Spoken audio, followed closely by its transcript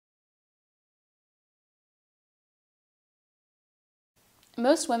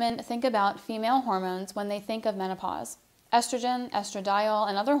Most women think about female hormones when they think of menopause. Estrogen, estradiol,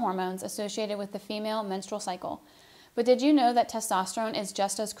 and other hormones associated with the female menstrual cycle. But did you know that testosterone is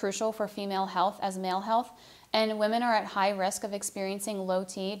just as crucial for female health as male health, and women are at high risk of experiencing low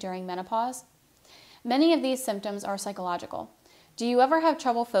T during menopause? Many of these symptoms are psychological. Do you ever have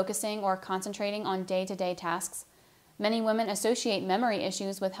trouble focusing or concentrating on day-to-day tasks? Many women associate memory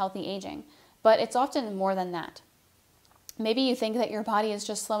issues with healthy aging, but it's often more than that. Maybe you think that your body is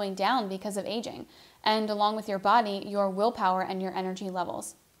just slowing down because of aging, and along with your body, your willpower and your energy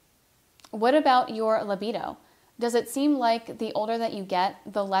levels. What about your libido? Does it seem like the older that you get,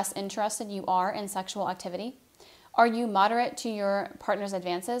 the less interested you are in sexual activity? Are you moderate to your partner's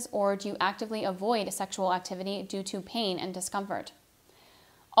advances, or do you actively avoid sexual activity due to pain and discomfort?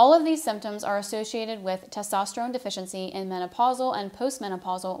 All of these symptoms are associated with testosterone deficiency in menopausal and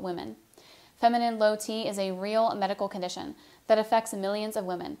postmenopausal women. Feminine low T is a real medical condition that affects millions of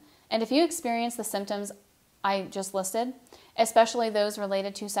women, and if you experience the symptoms I just listed, especially those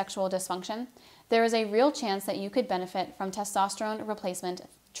related to sexual dysfunction, there is a real chance that you could benefit from testosterone replacement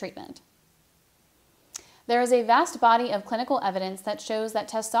treatment. There is a vast body of clinical evidence that shows that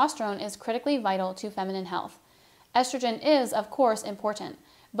testosterone is critically vital to feminine health. Estrogen is, of course, important,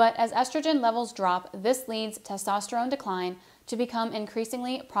 but as estrogen levels drop, this leads testosterone decline to become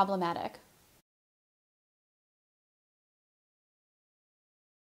increasingly problematic.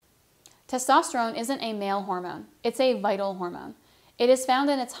 Testosterone isn't a male hormone, it's a vital hormone. It is found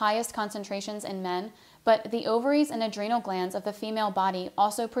in its highest concentrations in men, but the ovaries and adrenal glands of the female body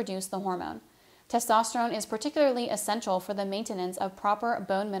also produce the hormone. Testosterone is particularly essential for the maintenance of proper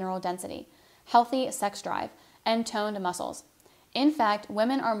bone mineral density, healthy sex drive, and toned muscles. In fact,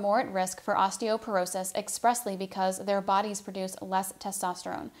 women are more at risk for osteoporosis expressly because their bodies produce less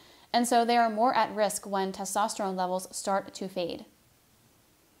testosterone, and so they are more at risk when testosterone levels start to fade.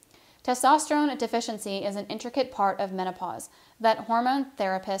 Testosterone deficiency is an intricate part of menopause that hormone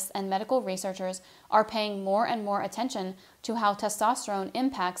therapists and medical researchers are paying more and more attention to how testosterone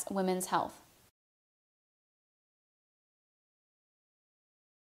impacts women's health.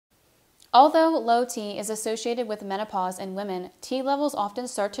 Although low T is associated with menopause in women, T levels often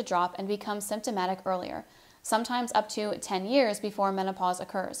start to drop and become symptomatic earlier, sometimes up to 10 years before menopause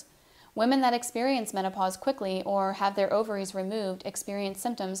occurs. Women that experience menopause quickly or have their ovaries removed experience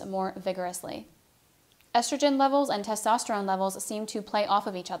symptoms more vigorously. Estrogen levels and testosterone levels seem to play off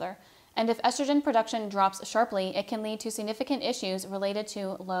of each other, and if estrogen production drops sharply, it can lead to significant issues related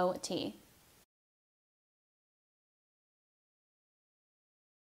to low T.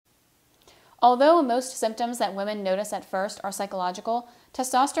 Although most symptoms that women notice at first are psychological,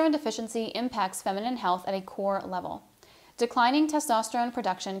 testosterone deficiency impacts feminine health at a core level. Declining testosterone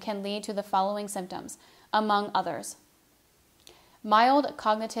production can lead to the following symptoms, among others: mild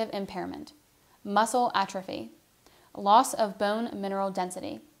cognitive impairment, muscle atrophy, loss of bone mineral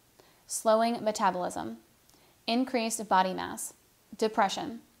density, slowing metabolism, increased body mass,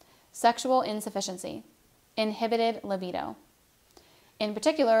 depression, sexual insufficiency, inhibited libido. In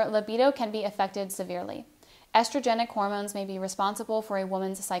particular, libido can be affected severely. Estrogenic hormones may be responsible for a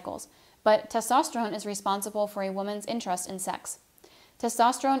woman's cycles, but testosterone is responsible for a woman's interest in sex.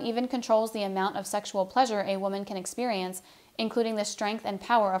 Testosterone even controls the amount of sexual pleasure a woman can experience, including the strength and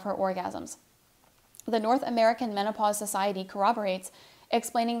power of her orgasms. The North American Menopause Society corroborates,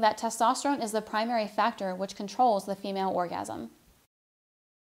 explaining that testosterone is the primary factor which controls the female orgasm.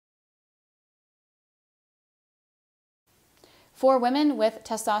 For women with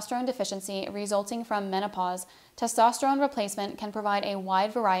testosterone deficiency resulting from menopause, testosterone replacement can provide a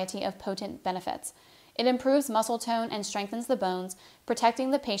wide variety of potent benefits. It improves muscle tone and strengthens the bones, protecting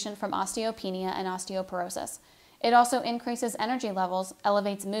the patient from osteopenia and osteoporosis. It also increases energy levels,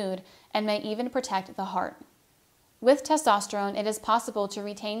 elevates mood, and may even protect the heart. With testosterone, it is possible to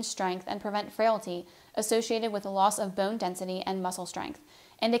retain strength and prevent frailty associated with the loss of bone density and muscle strength,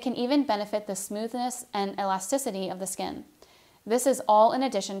 and it can even benefit the smoothness and elasticity of the skin. This is all in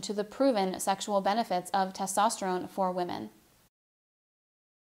addition to the proven sexual benefits of testosterone for women.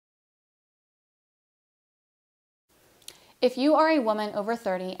 If you are a woman over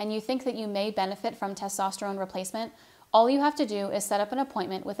 30 and you think that you may benefit from testosterone replacement, all you have to do is set up an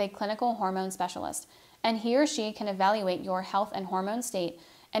appointment with a clinical hormone specialist, and he or she can evaluate your health and hormone state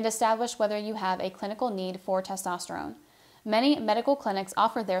and establish whether you have a clinical need for testosterone. Many medical clinics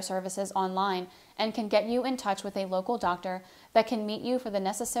offer their services online and can get you in touch with a local doctor that can meet you for the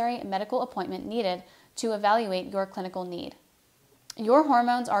necessary medical appointment needed to evaluate your clinical need. Your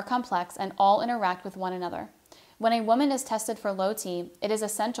hormones are complex and all interact with one another. When a woman is tested for low T, it is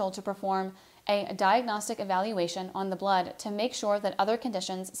essential to perform a diagnostic evaluation on the blood to make sure that other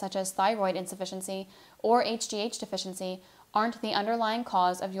conditions such as thyroid insufficiency or HGH deficiency aren't the underlying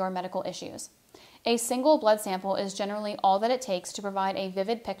cause of your medical issues. A single blood sample is generally all that it takes to provide a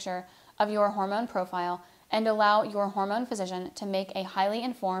vivid picture of your hormone profile and allow your hormone physician to make a highly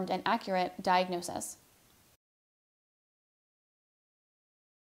informed and accurate diagnosis.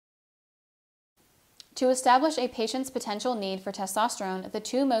 To establish a patient's potential need for testosterone, the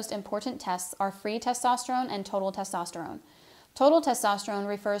two most important tests are free testosterone and total testosterone. Total testosterone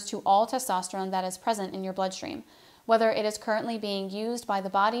refers to all testosterone that is present in your bloodstream, whether it is currently being used by the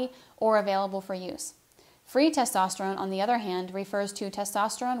body or available for use. Free testosterone, on the other hand, refers to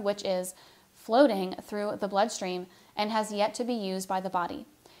testosterone which is floating through the bloodstream and has yet to be used by the body.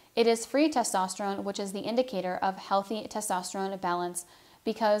 It is free testosterone which is the indicator of healthy testosterone balance,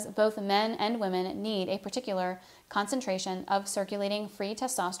 because both men and women need a particular concentration of circulating free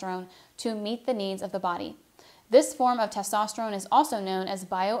testosterone to meet the needs of the body. This form of testosterone is also known as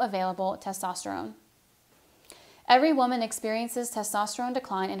bioavailable testosterone. Every woman experiences testosterone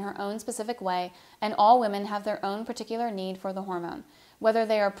decline in her own specific way, and all women have their own particular need for the hormone, whether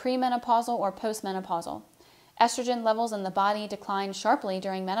they are premenopausal or postmenopausal. Estrogen levels in the body decline sharply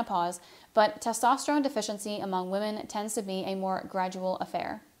during menopause, but testosterone deficiency among women tends to be a more gradual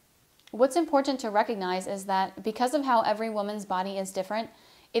affair. What's important to recognize is that because of how every woman's body is different,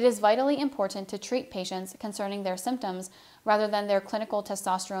 it is vitally important to treat patients concerning their symptoms rather than their clinical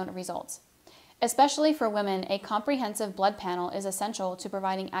testosterone results. Especially for women, a comprehensive blood panel is essential to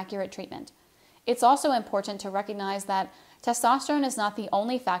providing accurate treatment. It's also important to recognize that testosterone is not the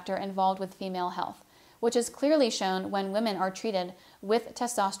only factor involved with female health, which is clearly shown when women are treated with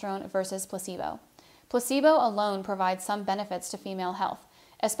testosterone versus placebo. Placebo alone provides some benefits to female health,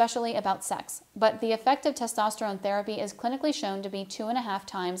 especially about sex, but the effect of testosterone therapy is clinically shown to be 2.5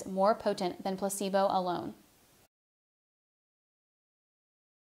 times more potent than placebo alone.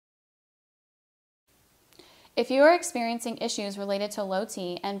 If you are experiencing issues related to low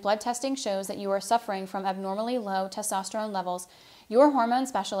T and blood testing shows that you are suffering from abnormally low testosterone levels, your hormone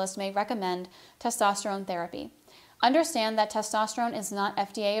specialist may recommend testosterone therapy. Understand that testosterone is not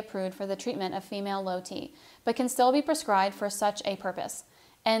FDA approved for the treatment of female low T, but can still be prescribed for such a purpose,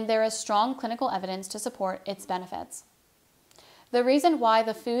 and there is strong clinical evidence to support its benefits. The reason why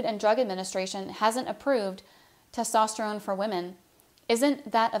the Food and Drug Administration hasn't approved testosterone for women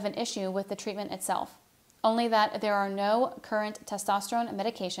isn't that of an issue with the treatment itself, only that there are no current testosterone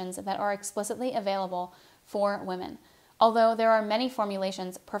medications that are explicitly available for women, although there are many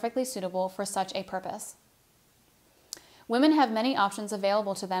formulations perfectly suitable for such a purpose. Women have many options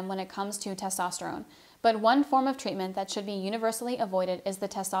available to them when it comes to testosterone, but one form of treatment that should be universally avoided is the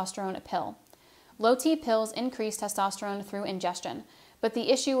testosterone pill. Low T pills increase testosterone through ingestion, but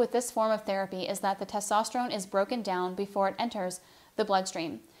the issue with this form of therapy is that the testosterone is broken down before it enters the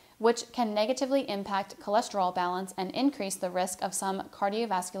bloodstream, which can negatively impact cholesterol balance and increase the risk of some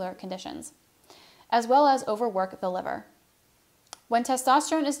cardiovascular conditions, as well as overwork the liver. When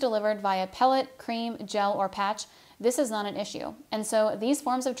testosterone is delivered via pellet, cream, gel, or patch, this is not an issue, and so these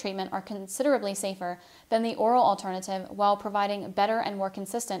forms of treatment are considerably safer than the oral alternative while providing better and more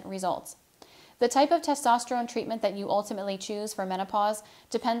consistent results. The type of testosterone treatment that you ultimately choose for menopause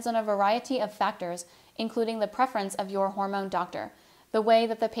depends on a variety of factors, including the preference of your hormone doctor, the way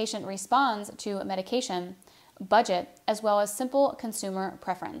that the patient responds to medication, budget, as well as simple consumer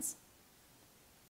preference.